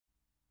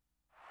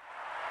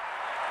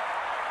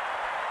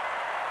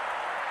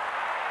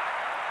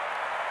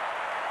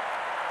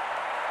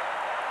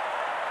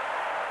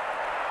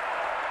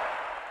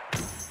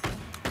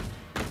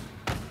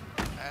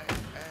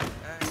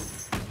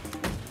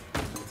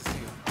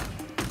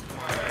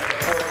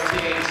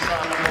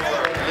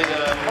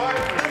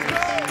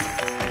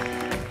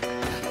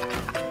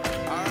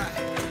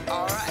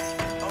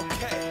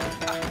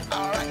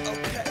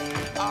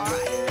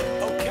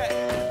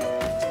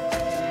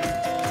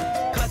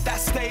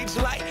stage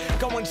light,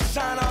 go and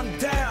shine on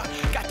down.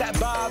 Got that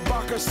Bob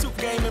Barker suit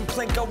game and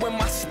Plinko in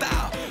my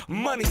style.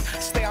 Money,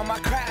 stay on my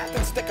craft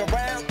and stick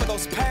around for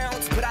those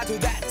pounds. But I do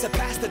that to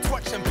pass the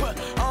torch and put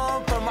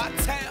on for my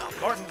town.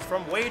 Martin's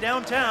from way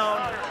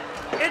downtown.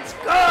 It's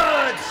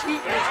good! She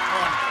is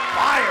on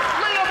fire!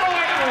 LEAH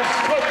Martins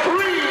for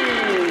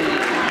three!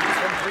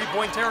 From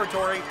three-point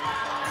territory.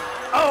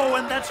 Oh,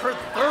 and that's her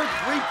third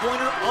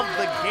three-pointer of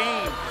the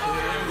game.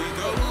 Here we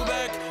go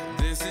back.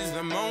 This is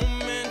the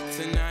moment.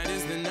 Tonight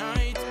is the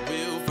night.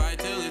 We'll fight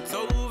till it's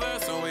over.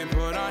 So we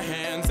put our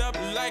hands up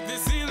like the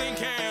ceiling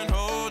can't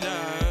hold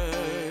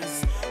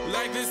us.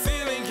 Like the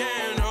ceiling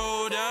can't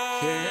hold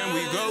us. Can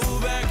we go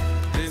back?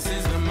 This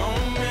is the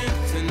moment.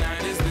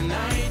 Tonight is the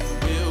night.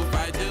 We'll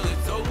fight till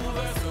it's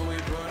over. So we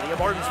put our LEAH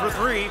Martins for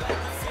three.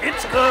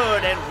 It's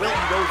good, and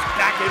Wilton goes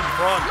back in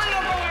front.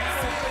 LEAH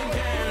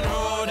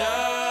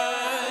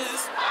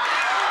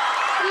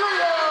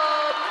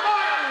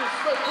Martins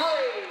for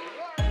three!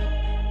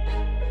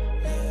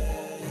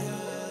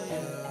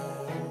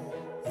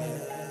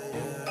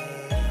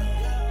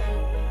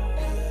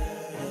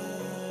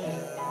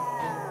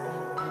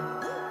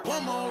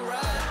 one more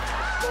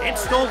ride.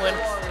 It's stolen.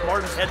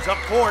 Martins heads up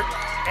court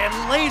and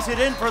lays it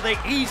in for the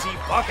easy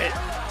bucket.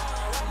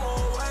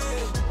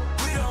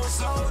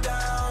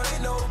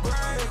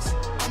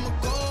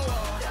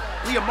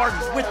 LEAH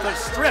Martins with the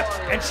strip,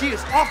 and she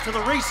is off to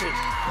the races.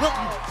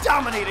 Wilton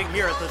dominating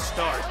here at the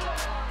start.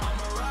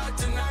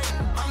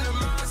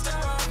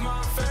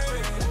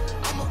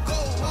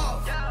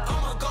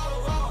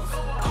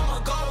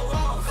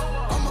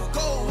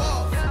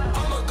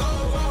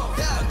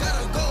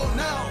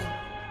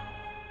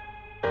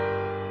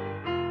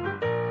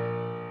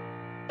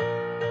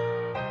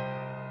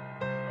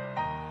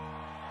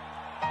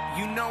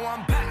 You know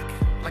I'm back,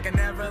 like I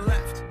never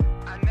left.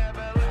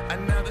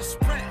 Another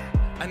sprint,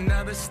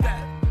 another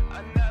step,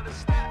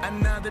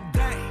 another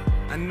day,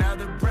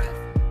 another breath.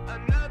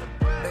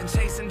 Been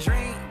chasing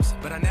dreams,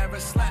 but I never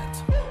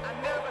slept.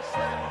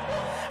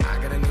 I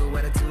got a new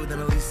attitude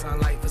and a lease on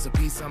life is a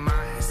piece of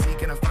mind.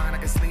 Seeking to find I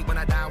can sleep when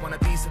I die. Want a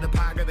piece of the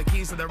pie, got the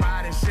keys to the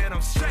ride and shit.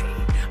 I'm straight.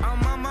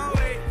 I'm on my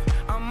way.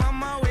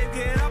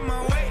 Get up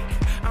my way.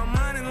 I'm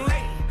running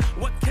late.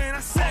 What can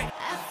I say?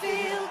 I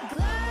feel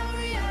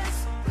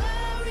glorious,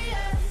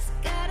 glorious.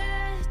 Got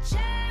a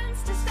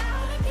chance to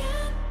start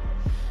again.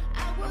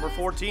 Number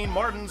 14,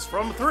 Martins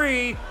from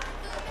three.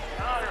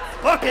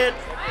 Bucket.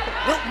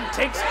 Wilton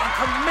takes a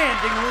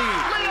commanding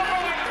lead.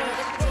 LEAH